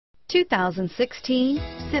2016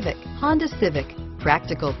 Civic, Honda Civic.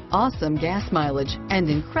 Practical, awesome gas mileage, and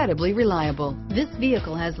incredibly reliable. This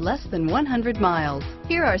vehicle has less than 100 miles.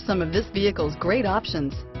 Here are some of this vehicle's great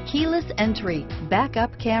options: keyless entry,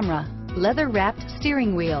 backup camera, leather-wrapped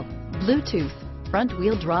steering wheel, Bluetooth,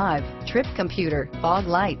 front-wheel drive, trip computer, fog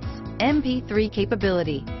lights, MP3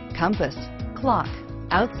 capability, compass, clock,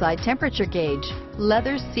 outside temperature gauge,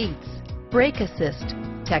 leather seats, brake assist,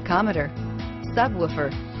 tachometer, subwoofer,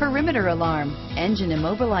 perimeter alarm, engine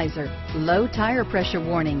immobilizer, low tire pressure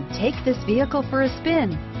warning. Take this vehicle for a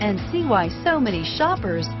spin and see why so many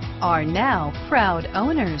shoppers are now proud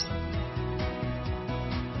owners.